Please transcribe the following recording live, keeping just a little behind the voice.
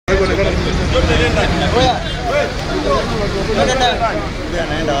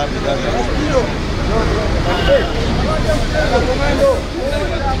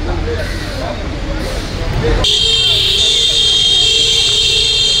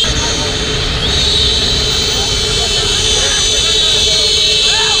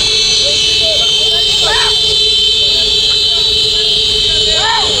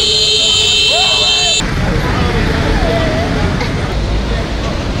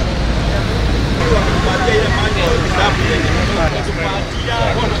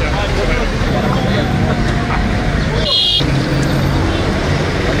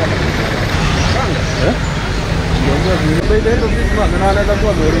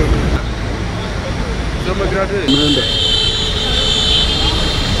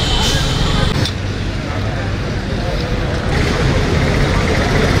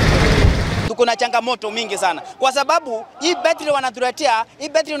Tuko na changamoto mingi sana kwa sababu hii battery wanatuletea, hii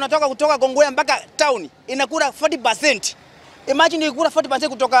battery unatoka kutoka Kongowea mpaka town inakula 40%. Imagine ikula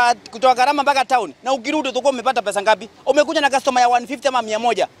 40% kutoka Karama mpaka town na ukirudi utakuwa umepata pesa ngapi? Umekuja na customer ya 150 ama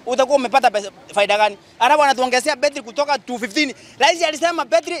 100, utakuwa umepata faida gani? Alafu wanatuongezea battery kutoka 215. Rais alisema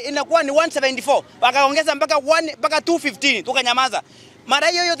battery inakuwa ni 174, wakaongeza mpaka 215, tukanyamaza. Mara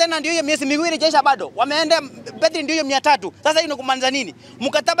hiyo tena ndio hiyo miezi miwili jesha bado. Wameenda battery ndio hiyo 300. Sasa hiyo kumaliza nini?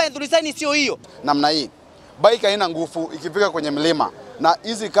 Mkataba ya tulisaini sio hiyo. Namna hii. Bike haina nguvu ikifika kwenye mlima. Na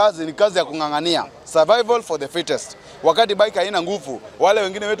hizi kazi ni kazi ya kungangania. Survival for the fittest. Wakati bike haina nguvu, wale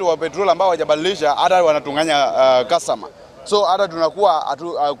wengine wetu wa petrol ambao hawajabadilisha hata wanatunganya customer. So hata tunakuwa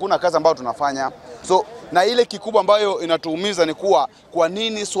hakuna kazi ambayo tunafanya. So na ile kikubwa ambayo inatuumiza ni kuwa kwa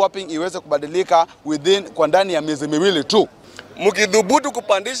nini swapping iweze kubadilika kwa ndani ya miezi miwili tu. Mkidhubutu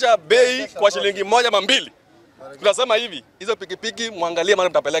kupandisha bei kwa shilingi 1 ama 2. Tunasema hivi, hizo pikipiki muangalie mahali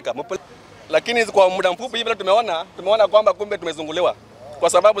mtapeleka. Lakini kwa muda mfupi hivi tumeona kwamba kumbe tumezunguliwa. Kwa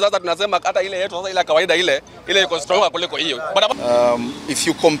sababu sasa tunasema hata ile yetu sasa ile kawaida ile iko stronger kuliko hiyo. If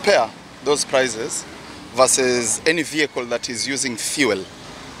you compare those prices versus any vehicle that is using fuel,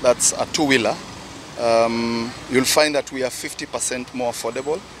 that's a two-wheeler, you'll find that we are 50% more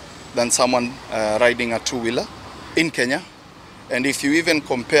affordable than someone riding a two-wheeler in Kenya. And if you even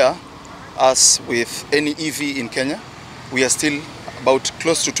compare us with any EV in Kenya, we are still about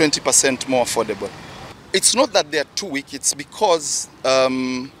close to 20% more affordable. It's not that they are too weak, it's because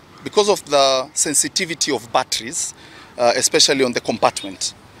of the sensitivity of batteries, especially on the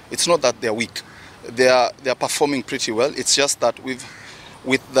compartment. It's not that they are weak. They are performing pretty well. It's just that with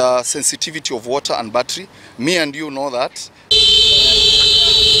the sensitivity of water and battery, me and you know that.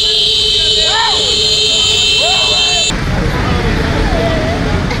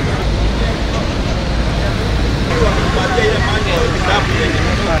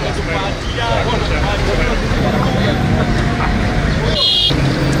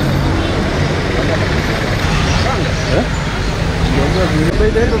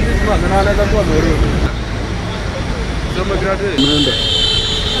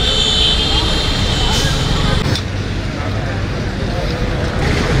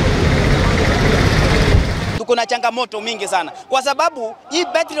 Tuko na changamoto mingi sana kwa sababu hii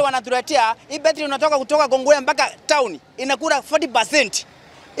battery wanatuletea, hii battery unatoka kutoka Kongowea mpaka town inakula 40%.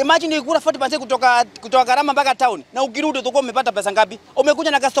 Imagine ikula 40% kutoka Karama mpaka town na ukirudi utakuwa umepata pesa ngapi?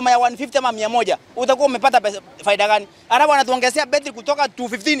 Umekuja na customer ya 150 ama 100, utakuwa umepata faida gani? Alafu wanatuongezea battery kutoka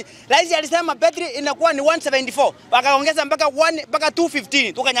 215. Rais alisema battery inakuwa ni 174, wakaongeza mpaka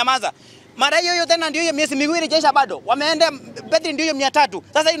 215, tukanyamaza. Mara hiyo tena ndio hiyo miezi miwili jesha bado. Wameenda battery ndio hiyo 300.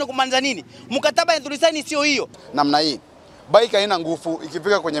 Sasa hiyo kumaliza nini? Mkataba ya tulisaini sio hiyo. Namna hii. Bike haina nguvu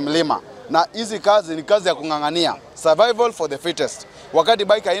ikifika kwenye mlima. Na hizi kazi ni kazi ya kungangania. Survival for the fittest. Wakati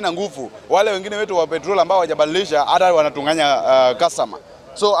bike haina nguvu, wale wengine wetu wa petrol ambao hawajabadilisha hata wanatunganya customer.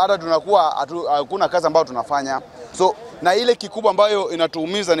 So hata tunakuwa hakuna kazi ambayo tunafanya. So na ile kikubwa ambayo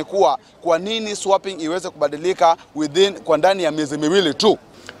inatuumiza ni kuwa kwa nini swapping iweze kubadilika kwa ndani ya miezi miwili tu.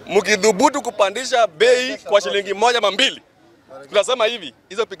 Mkidhubutu kupandisha bei kwa shilingi 1 ama 2. Tunasema hivi,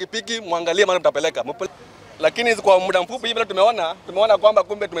 hizo pikipiki muangalie mahali mtapeleka. Lakini kwa muda mfupi hivi tumeona kwamba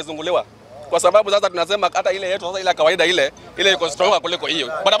kumbe tumezunguliwa. Kwa sababu sasa tunasema hata ile yetu sasa ile kawaida ile iko stronger kuliko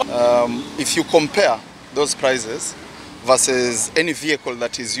hiyo. If you compare those prices versus any vehicle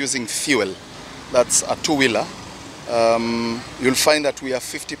that is using fuel, that's a two-wheeler, you'll find that we are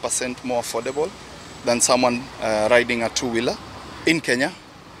 50% more affordable than someone riding a two-wheeler in Kenya.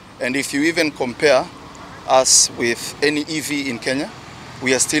 And if you even compare us with any EV in Kenya,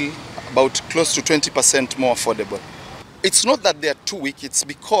 we are still about close to 20% more affordable. It's not that they are too weak, it's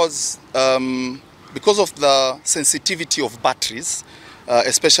because of the sensitivity of batteries,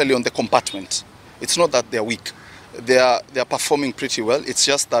 especially on the compartment. It's not that they are weak. They are performing pretty well. It's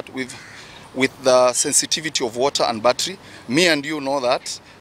just that with the sensitivity of water and battery, me and you know that